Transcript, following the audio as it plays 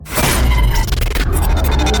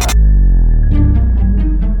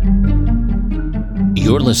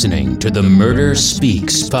You're listening to the Murder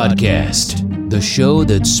Speaks podcast, the show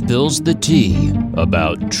that spills the tea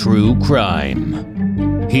about true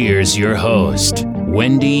crime. Here's your host,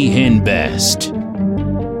 Wendy Hinbest.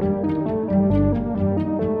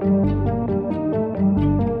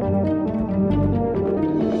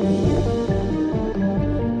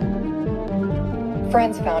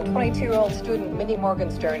 Friends found 22-year-old student Mindy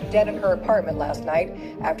Morgenstern dead in her apartment last night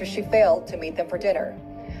after she failed to meet them for dinner.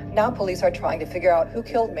 Now police are trying to figure out who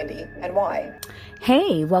killed Mindy and why.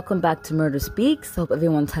 Hey, welcome back to Murder Speaks. Hope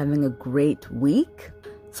everyone's having a great week.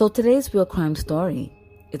 So today's real crime story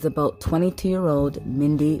is about 22-year-old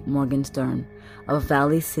Mindy Morgenstern of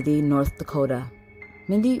Valley City, North Dakota.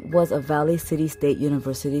 Mindy was a Valley City State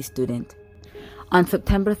University student. On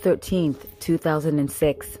September 13th,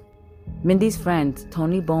 2006, Mindy's friends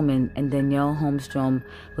Tony Bowman and Danielle Holmstrom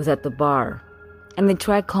was at the bar, and they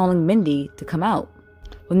tried calling Mindy to come out.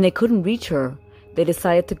 When they couldn't reach her, they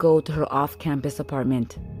decided to go to her off-campus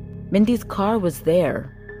apartment. Mindy's car was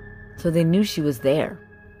there, so they knew she was there.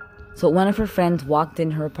 So one of her friends walked in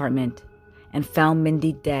her apartment and found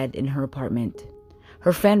Mindy dead in her apartment.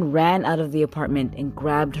 Her friend ran out of the apartment and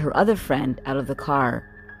grabbed her other friend out of the car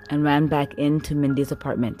and ran back into Mindy's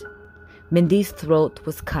apartment. Mindy's throat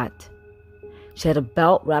was cut. She had a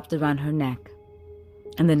belt wrapped around her neck,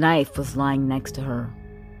 and the knife was lying next to her.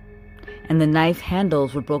 And the knife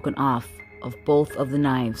handles were broken off of both of the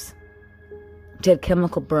knives. She had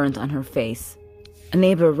chemical burns on her face. A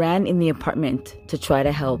neighbor ran in the apartment to try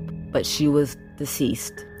to help, but she was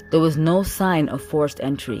deceased. There was no sign of forced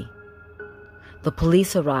entry. The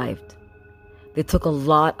police arrived. They took a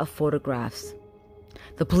lot of photographs.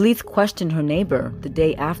 The police questioned her neighbor the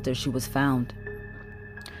day after she was found.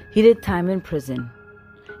 He did time in prison,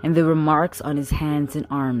 and there were marks on his hands and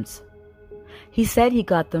arms. He said he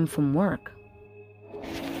got them from work.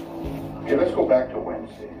 Okay, let's go back to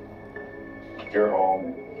Wednesday. You're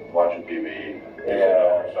home, watching TV,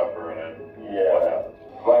 supper, and then what happened?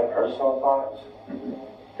 My personal thoughts,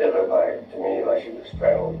 it looked like, to me, like she was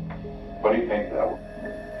strangled. What do you think though?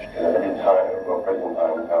 Because I did time, go prison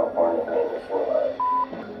time in California, and it seemed like,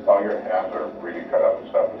 Oh, your hands are really cut up and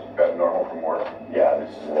stuff. Is that normal from work? yeah,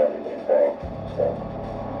 this is an everyday thing. So,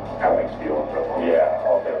 Kind of like steel and stuff. yeah,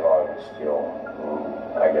 all day long is still,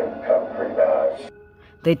 I get cut pretty bad.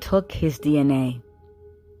 They took his DNA.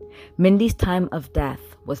 Mindy's time of death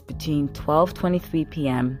was between 12:23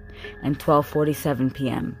 p.m. and 12:47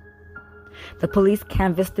 p.m. The police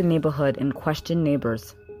canvassed the neighborhood and questioned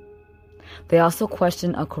neighbors. They also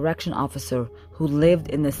questioned a correction officer who lived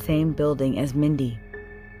in the same building as Mindy.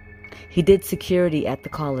 He did security at the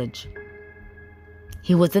college.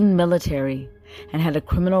 He was in the military and had a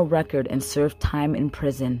criminal record and served time in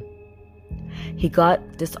prison. He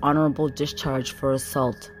got dishonorable discharge for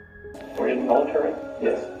assault. Were you in the military?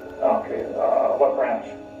 Yes, Okay. What branch?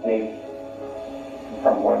 Navy,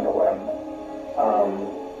 from 1 to 11,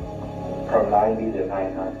 from 90 to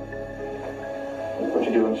 99, What'd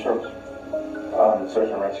you do in the service? search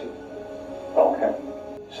and rescue. Okay.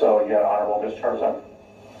 So you had honorable discharge then?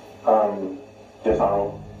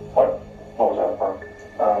 Dishonorable, What was that for?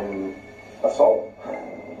 assault.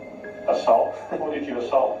 Assault? Who did you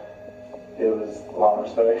assault? It was long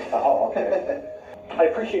story. Oh, okay. I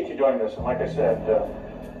appreciate you doing this, and like I said,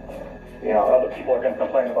 other people are going to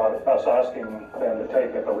complain about us asking them to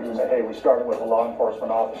take it, but we can say, hey, we started with a law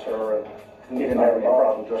enforcement officer, and he didn't have any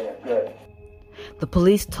problem doing it. Good. The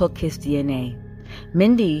police took his DNA.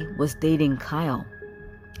 Mindy was dating Kyle.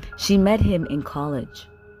 She met him in college.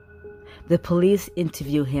 The police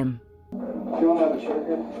interview him. Do you want to have a shirt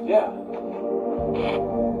here? Yeah.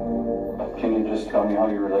 Can you just tell me how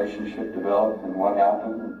your relationship developed and what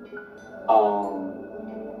happened?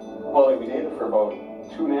 Well, we dated for about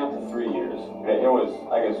 2.5 to 3 years. It was,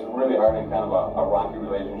 I guess, really hard and kind of a rocky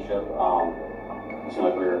relationship. It seemed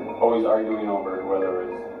like we were always arguing over whether it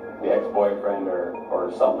was the ex-boyfriend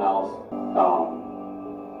or something else.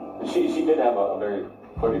 She did have a very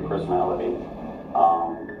flirty personality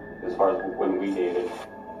as far as when we dated.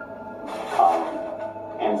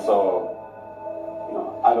 And so,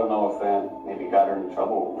 I don't know if that maybe got her in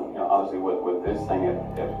trouble, obviously with this thing,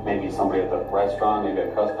 if maybe somebody at the restaurant, maybe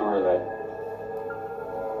a customer that,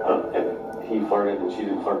 if he flirted and she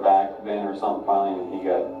didn't flirt back then or something finally,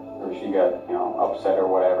 and she got, upset or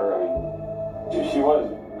whatever. I mean, she was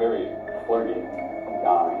very flirty,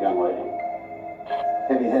 young lady.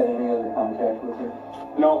 Have you had any other contact with her?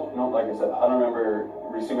 No, like I said, I don't remember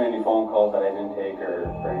receiving any phone calls that I didn't take or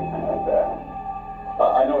anything like that.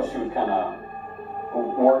 I know she would kind of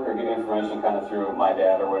work or get information kind of through my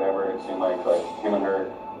dad or whatever. It seemed like him and her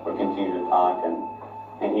would continue to talk, and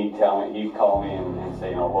and he'd call me and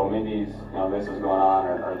say, well, Mindy's, this is going on,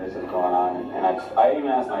 or this is going on. And I even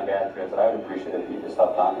asked my dad, because I would appreciate it if he just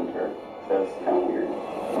stopped talking to her. That's kind of weird.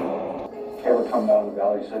 Ever come down to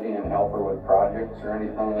Valley City and help her with projects or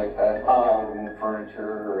anything like that? Move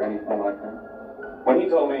furniture or anything like that? When he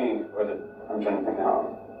told me, I'm trying to think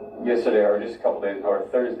now, yesterday or just a couple days, or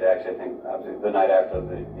Thursday actually, I think, the night after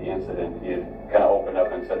the incident, he had kind of opened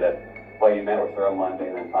up and said that, well, you met with her on Monday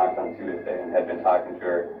and then talked on Tuesday and had been talking to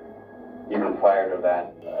her even prior to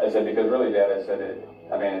that. I said, because really, Dad, I said,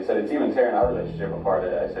 it's even tearing our relationship apart.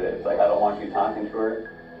 I said, it's like, I don't want you talking to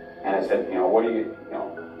her. And I said, what do you,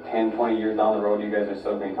 10, 20 years down the road, you guys are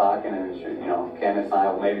still going to be talking, and Candace and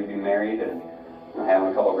I will maybe be married and having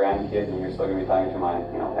a couple grandkids, and you're still going to be talking to my,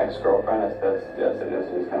 ex-girlfriend. That's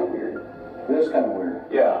just kind of weird. It is kind of weird.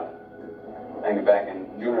 Yeah. I think back in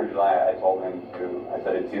June or July, I told him I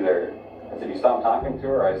said, you stop talking to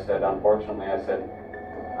her? I said, unfortunately,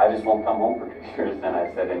 I just won't come home for 2 years then.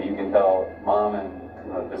 I said, and you can tell Mom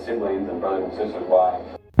and the siblings and brothers and sisters why.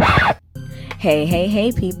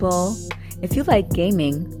 Hey, people. If you like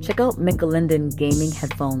gaming, check out Michelin gaming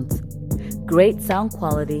headphones. Great sound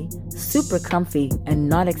quality, super comfy, and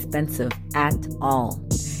not expensive at all.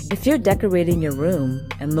 If you're decorating your room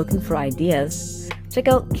and looking for ideas, check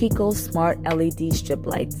out Kiko Smart LED strip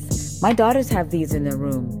lights. My daughters have these in their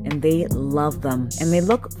room, and they love them, and they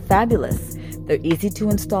look fabulous. They're easy to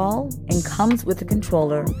install and comes with a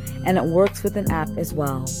controller, and it works with an app as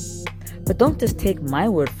well. But don't just take my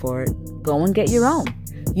word for it. Go and get your own.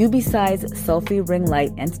 UBeside's selfie ring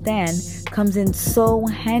light and stand comes in so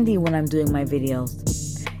handy when I'm doing my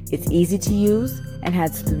videos. It's easy to use and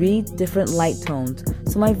has 3 different light tones,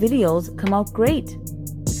 so my videos come out great.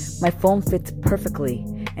 My phone fits perfectly,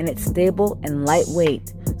 and it's stable and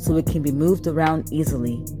lightweight, so it can be moved around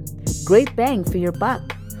easily. Great bang for your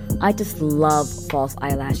buck. I just love false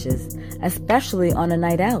eyelashes, especially on a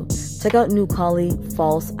night out. Check out Nucali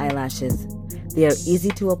false eyelashes. They are easy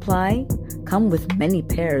to apply, come with many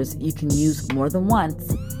pairs you can use more than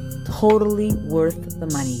once. Totally worth the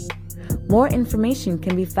money. More information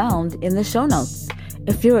can be found in the show notes.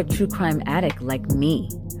 If you're a true crime addict like me,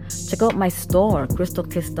 check out my store,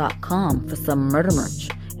 crystalkiss.com, for some murder merch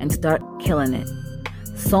and start killing it.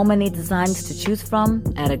 So many designs to choose from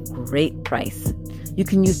at a great price. You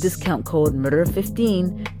can use discount code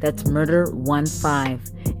MURDER15, that's MURDER15,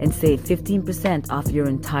 and save 15% off your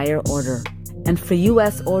entire order. And for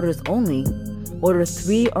US orders only, order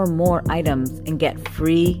 3 or more items and get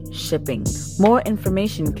free shipping. More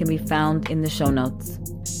information can be found in the show notes.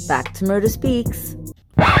 Back to Murder Speaks.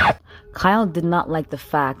 Kyle did not like the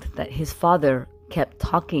fact that his father kept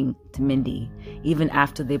talking to Mindy even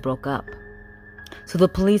after they broke up. So the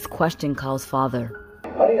police questioned Kyle's father.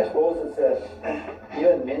 How do you suppose it's that you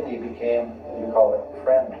and Mindy became, you call it,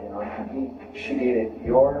 friends, she dated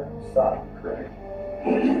your son? Correct.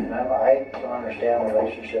 I don't understand the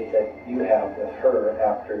relationship that you have with her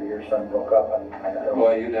after your son broke up.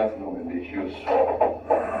 Well, you definitely know Mindy. She was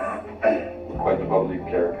quite a bubbly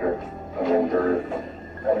character. I mean,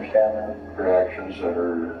 I understand that. her actions and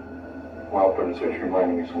her, well, put it so, she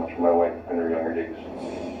reminded me so much of my wife in her younger days.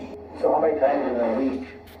 So how many times in a week,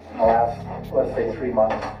 in the last, let's say 3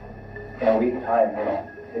 months, in a week time,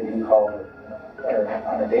 did you call her or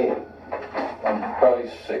on a date? Probably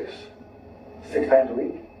 6. 6 times a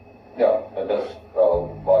week? Yeah, that's a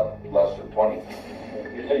lot less than 20.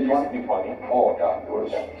 You say 20? Oh, yeah, it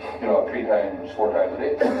was, 3 times, 4 times a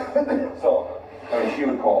day. So, I mean, she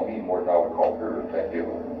would call me more than I would call her, that deal.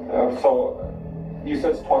 so you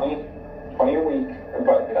said it's 20 a week,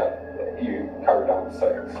 but you cut her down to 6,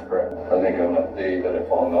 correct? I think on that day that I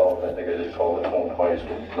found out, I think I just called it home twice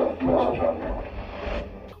with the message on there.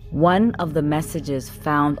 One of the messages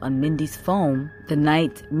found on Mindy's phone the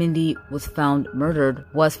night Mindy was found murdered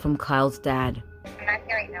was from Kyle's dad. I'm not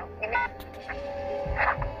here right now. Mindy,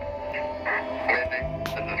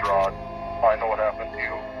 this is Rod. I know what happened to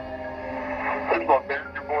you. There's no been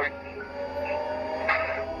in your voice.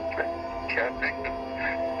 Can't take it.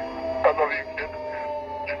 I love you, kid.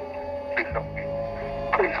 Please help me.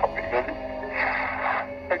 Please help me, Mindy.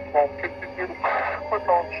 I won't continue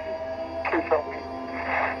without you. Please help me.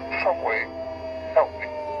 Some way. Help me.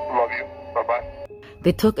 Love you. Bye-bye.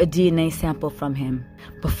 They took a DNA sample from him.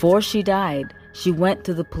 Before she died, she went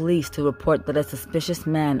to the police to report that a suspicious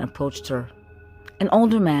man approached her. An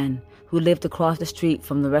older man who lived across the street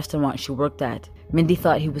from the restaurant she worked at. Mindy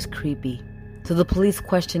thought he was creepy, so the police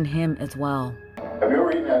questioned him as well. Have you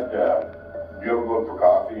ever eaten at, do you ever go for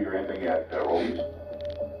coffee or anything at Roby's?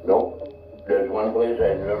 Nope. There's one place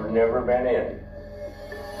I've never been in.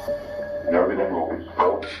 Never been in Roby's?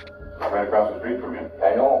 Nope. right across the street from you.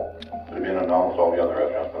 I know. They've been in almost all the other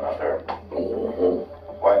restaurants, but not there.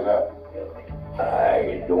 Why is that?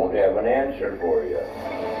 I don't have an answer for you.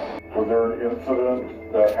 Was there an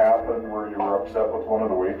incident that happened where you were upset with one of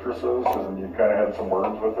the waitresses and you kind of had some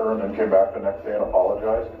words with her and then came back the next day and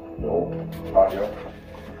apologized? No. Not you?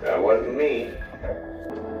 That wasn't me.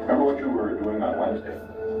 Remember what you were doing on Wednesday?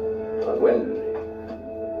 On Wednesday.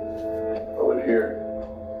 I was here.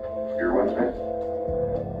 Your Wednesday?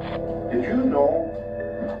 Did you know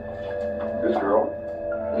this girl?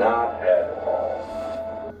 Not at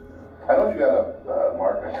all. I know you got a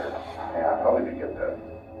mark on your hand. How did you get that?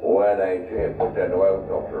 When I put that oil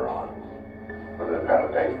filter on. Was it kind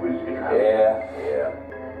of tight squeeze to get your hand? Yeah.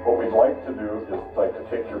 What we'd like to do is like to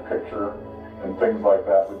take your picture and things like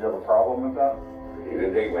that. Would you have a problem with that? You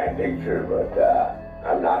can take my picture, but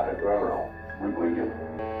I'm not a criminal. We believe you.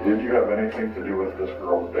 Did you have anything to do with this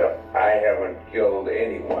girl's death? I haven't killed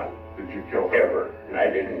anyone. Did you kill her? Ever. I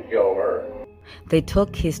didn't kill her. They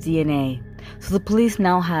took his DNA. So the police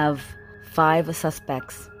now have 5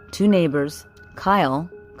 suspects, 2 neighbors,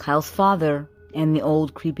 Kyle's father, and the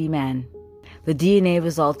old creepy man. The DNA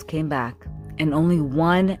results came back, and only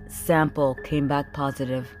 1 sample came back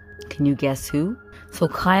positive. Can you guess who? So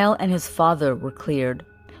Kyle and his father were cleared.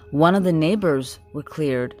 One of the neighbors were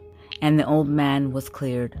cleared, and the old man was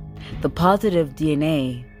cleared. The positive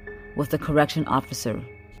DNA was the correction officer,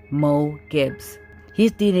 Mo Gibbs.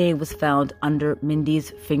 His DNA was found under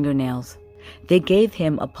Mindy's fingernails. They gave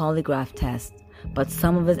him a polygraph test, but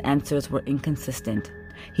some of his answers were inconsistent.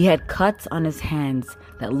 He had cuts on his hands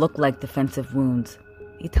that looked like defensive wounds.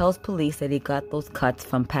 He tells police that he got those cuts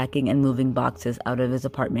from packing and moving boxes out of his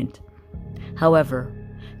apartment. However,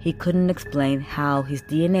 he couldn't explain how his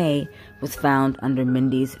DNA was found under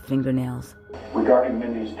Mindy's fingernails. Regarding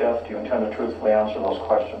Mindy's death, do you intend to truthfully answer those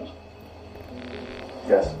questions?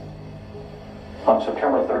 Yes. On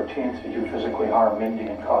September 13th, did you physically harm Mindy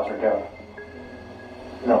and cause her death?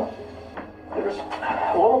 No. There's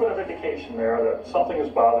a little bit of indication there that something is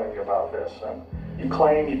bothering you about this, and you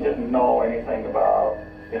claim you didn't know anything about,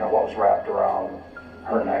 what was wrapped around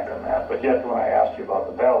her neck and that, but yet when I asked you about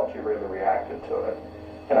the belt, you really reacted to it,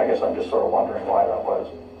 and I guess I'm just sort of wondering why that was.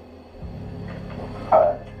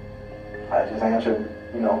 I just answered,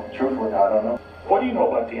 truthfully, I don't know. What do you know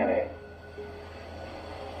about DNA?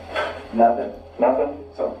 Nothing. Nothing?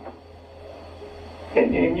 So.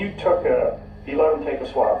 And you let him take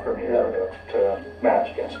a swab from you to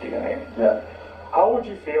match against DNA. Yeah. How would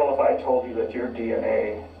you feel if I told you that your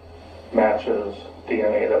DNA matches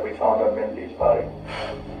DNA that we found on Mindy's body?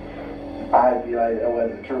 I'd be like, it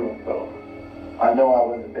wasn't true, so I know I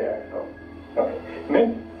wasn't there, so. Okay.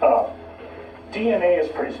 DNA is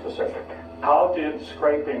pretty specific. How did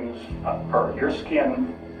scrapings or your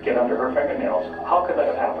skin get under her fingernails? How could that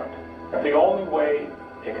have happened? The only way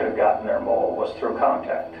it could have gotten there, Mo, was through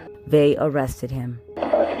contact. They arrested him.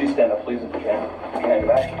 Could you stand up, please, and put your hand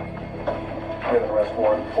back? We have an arrest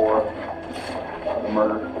warrant for the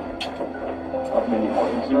murder of Mindy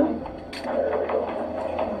Morgenstern. There we go.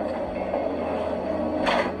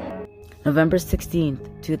 November 16th,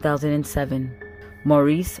 2007,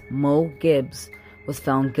 Maurice Mo Gibbs was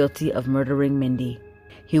found guilty of murdering Mindy.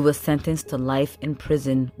 He was sentenced to life in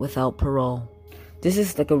prison without parole. This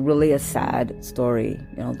is like a sad story.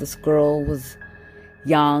 This girl was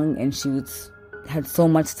young and she had so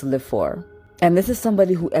much to live for. And this is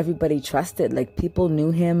somebody who everybody trusted. Like, people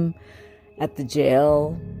knew him at the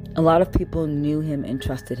jail. A lot of people knew him and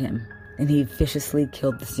trusted him. And he viciously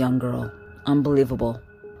killed this young girl. Unbelievable.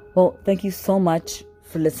 Well, thank you so much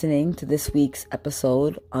for listening to this week's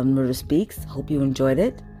episode on Murder Speaks. Hope you enjoyed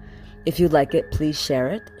it. If you like it, please share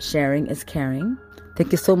it. Sharing is caring.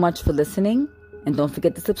 Thank you so much for listening. And don't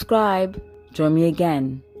forget to subscribe. Join me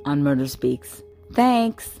again on Murder Speaks.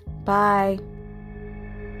 Thanks. Bye.